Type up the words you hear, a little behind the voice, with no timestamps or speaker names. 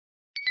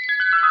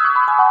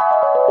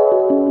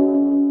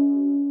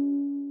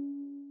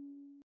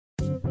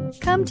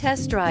Come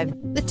test drive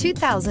the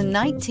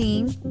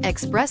 2019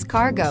 Express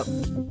Cargo.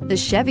 The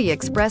Chevy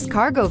Express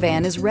Cargo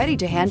van is ready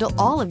to handle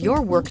all of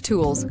your work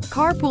tools,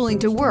 carpooling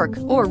to work,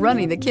 or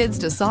running the kids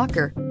to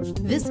soccer.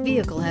 This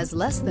vehicle has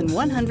less than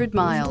 100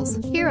 miles.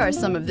 Here are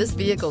some of this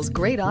vehicle's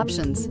great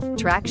options: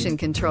 traction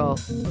control,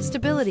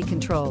 stability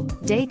control,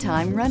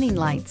 daytime running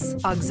lights,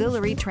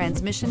 auxiliary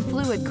transmission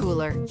fluid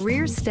cooler,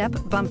 rear step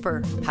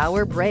bumper,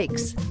 power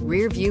brakes,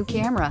 rear view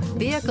camera,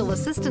 vehicle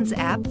assistance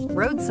app,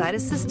 roadside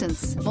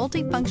assistance,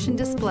 multifunction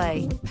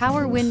display,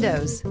 power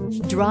windows.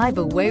 Drive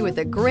away with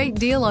a great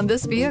deal on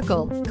this vehicle.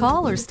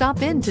 Call or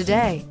stop in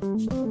today.